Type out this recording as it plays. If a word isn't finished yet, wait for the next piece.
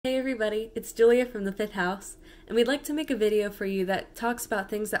Hey everybody, it's Julia from the Fifth House, and we'd like to make a video for you that talks about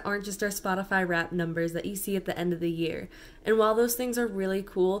things that aren't just our Spotify Wrapped numbers that you see at the end of the year. And while those things are really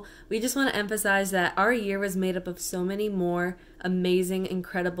cool, we just want to emphasize that our year was made up of so many more amazing,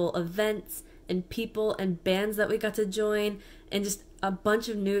 incredible events and people and bands that we got to join, and just a bunch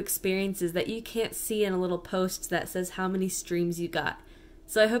of new experiences that you can't see in a little post that says how many streams you got.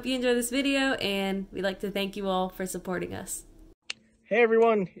 So I hope you enjoy this video, and we'd like to thank you all for supporting us. Hey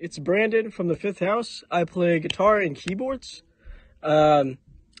everyone, it's Brandon from the Fifth House. I play guitar and keyboards. I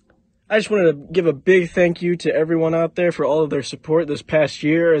just wanted to give a big thank you to everyone out there for all of their support this past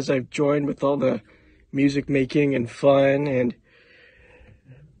year as I've joined with all the music making and fun. And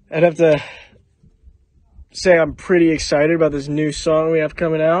I'd have to say I'm pretty excited about this new song we have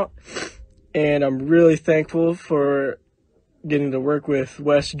coming out. And I'm really thankful for getting to work with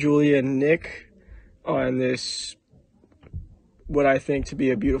Wes, Julia, and Nick on this what I think to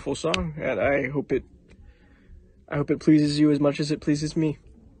be a beautiful song, and I hope it pleases you as much as it pleases me.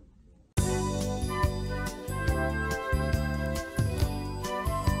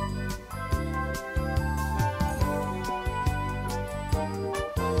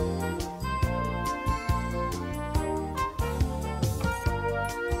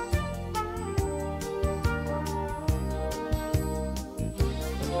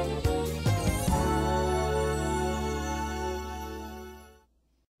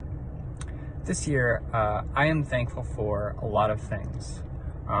 This year, I am thankful for a lot of things.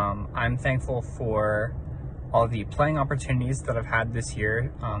 I'm thankful for all the playing opportunities that I've had this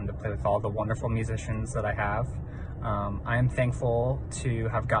year to play with all the wonderful musicians that I have. I am thankful to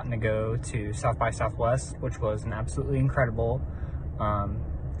have gotten to go to South by Southwest, which was an absolutely incredible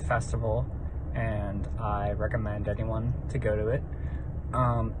festival, and I recommend anyone to go to it.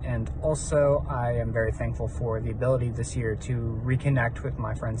 And also, I am very thankful for the ability this year to reconnect with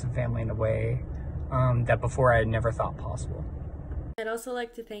my friends and family in a way that before I had never thought possible. I'd also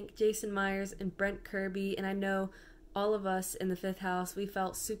like to thank Jason Myers and Brent Kirby, and I know all of us in the Fifth House, we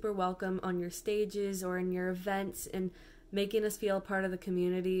felt super welcome on your stages or in your events and making us feel a part of the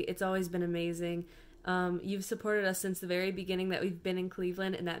community. It's always been amazing. You've supported us since the very beginning that we've been in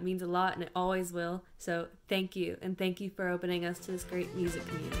Cleveland, and that means a lot, and it always will. So thank you, and thank you for opening us to this great music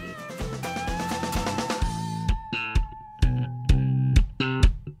community.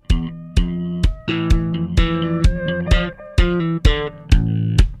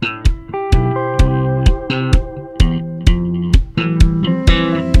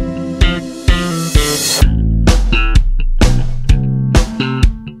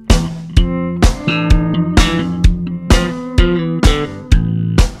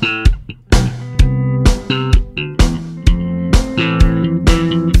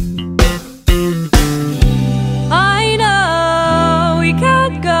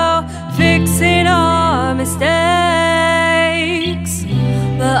 Fixing our mistakes,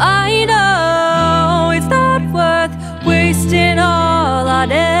 but I know it's not worth wasting all our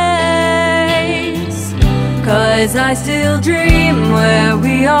days, 'cause I still dream where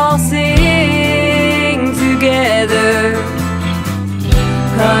we all sing together,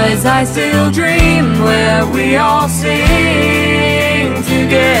 'cause I still dream where we all sing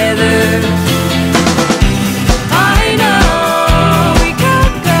together. I know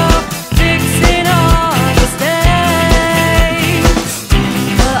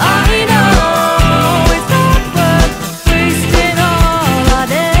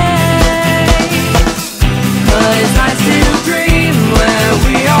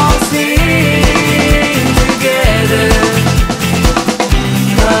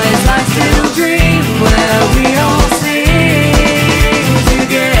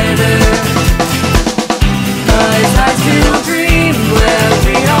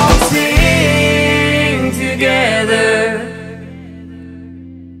together.